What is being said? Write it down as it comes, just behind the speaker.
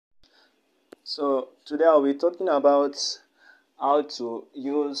So today I'll be talking about how to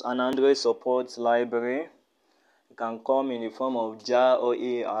use an Android support library. It can come in the form of jar or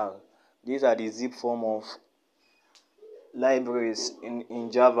AR. These are the zip form of libraries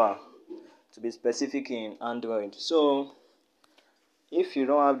in Java, to be specific in Android. So if you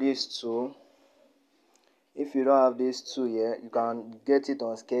don't have this tool, here, you can get it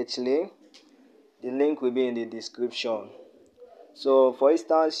on Sketchware. The link will be in the description. So for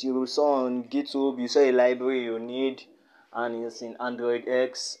instance, you saw on GitHub, you saw a library you need, and it's in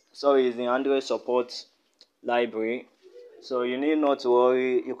androidx. Sorry, it's in Android support library. So you need not to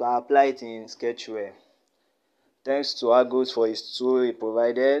worry, you can apply it in Sketchware. Thanks to Agus for his tool he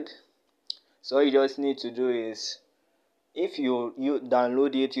provided. So all you just need to do is, if you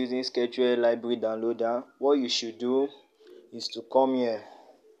download it using Sketchware library downloader, what you should do is to come here.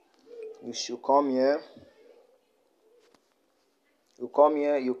 You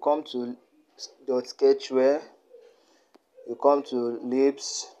come to .sketchware, you come to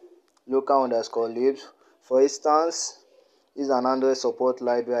libs, local_libs. For instance, this is an Android support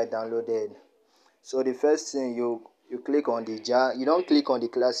library I downloaded. So the first thing, you click on the jar. You don't click on the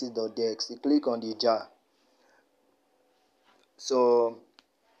classes.dex, you click on the jar. So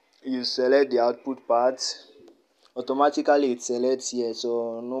you select the output part. Automatically it selects here,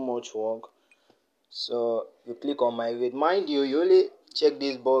 so no much work. So you click on migrate. Mind you, you only check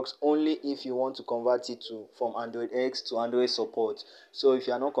this box only if you want to convert it from androidx to Android support. So if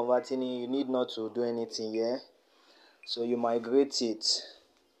you are not converting it, you need not to do anything here. So you migrate it.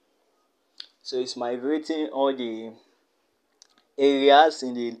 So it's migrating all the areas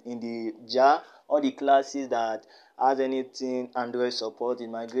in the jar, all the classes that has anything Android support,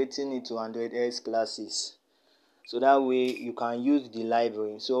 in migrating it to androidx classes. So that way you can use the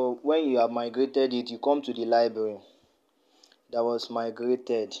library. So when you have migrated it, you come to the library that was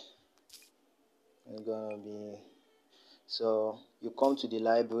migrated. It's gonna be, so you come to the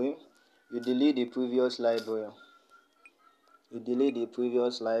library, you delete the previous library. You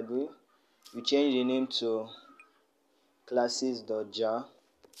change the name to classes.jar.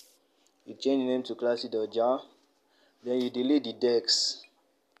 Then you delete the dex.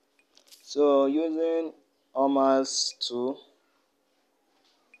 So using Alma's tool,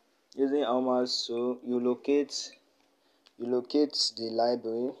 you locate the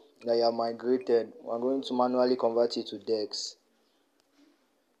library that you have migrated. We're going to manually convert it to dex.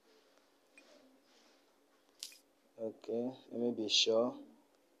 Okay, let me be sure.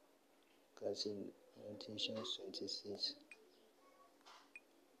 Class implementation 26.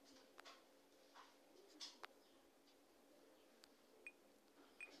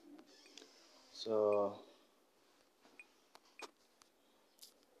 So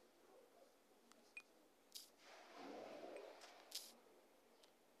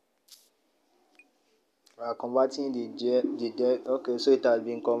we are converting the dex. Okay, so it has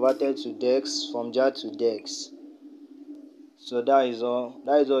been converted to dex, from jar to dex. So that is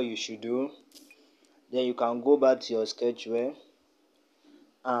all you should do. Then you can go back to your Sketchware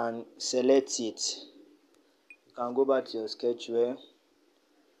and select it. You can go back to your Sketchware.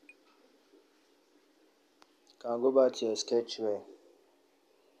 And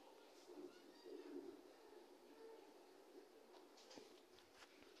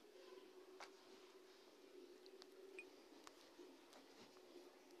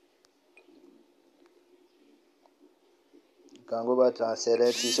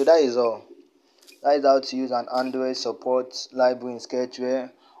select it. So that is all. That is how to use an Android support library in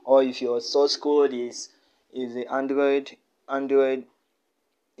Sketchware. Or if your source code is the Android,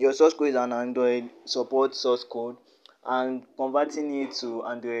 your source code is an Android support source code, and converting it to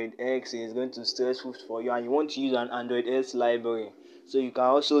androidx is going to be stressful for you, and you want to use an androidx library, so you can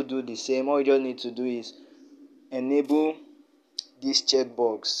also do the same. All you just need to do is enable this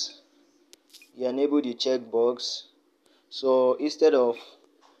checkbox. You enable the checkbox. So instead of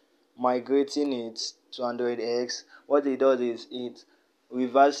migrating it to androidx, what it does is it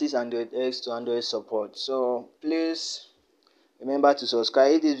reverses androidx to Android support. So please remember to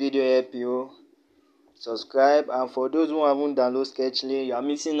subscribe. If this video help you, subscribe. And for those who haven't downloaded Sketchware, you are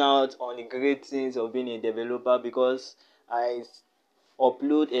missing out on the great things of being a developer, because I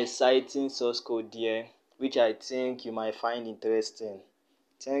upload exciting source code there which I think you might find interesting.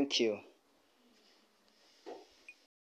 Thank you.